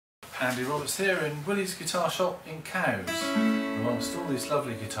Andy Roberts here in Willy's guitar shop in Cowes, amongst all these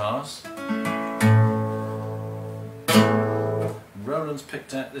lovely guitars. Roland's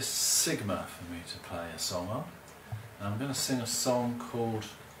picked out this Sigma for me to play a song on, and I'm going to sing a song called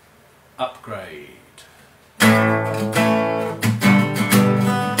Upgrade.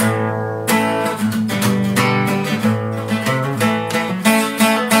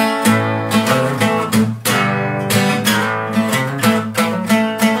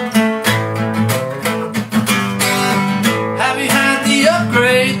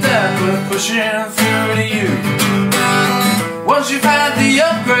 Pushing through to you. Once you've had the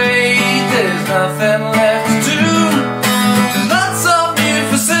upgrade, there's nothing left to do. Lots of new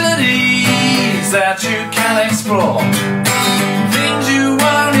facilities that you can explore, things you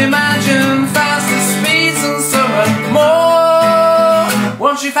won't imagine, faster speeds and so much more.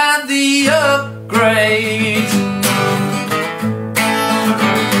 Once you've had the upgrade.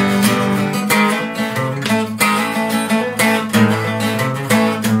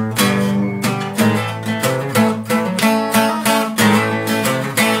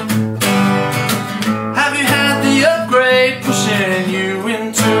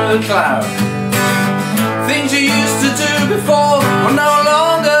 The cloud. Things you used to do before will no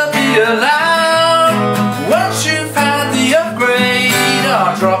longer be allowed. Once you've had the upgrade,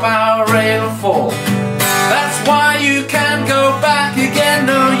 our dropout rate will fall. That's why you can't go back again.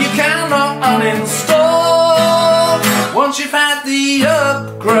 No, you cannot uninstall. Once you've had the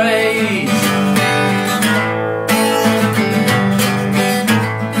upgrade.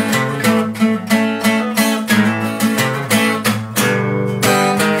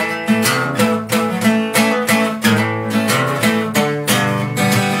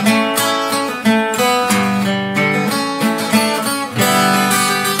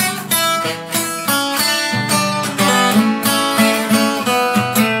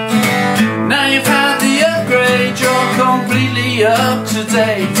 Completely up to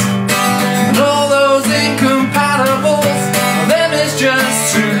date, and all those incompatibles, well, them is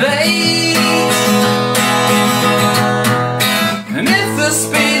just too late. And if the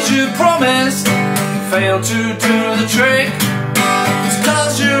speed you promised failed to do the trick,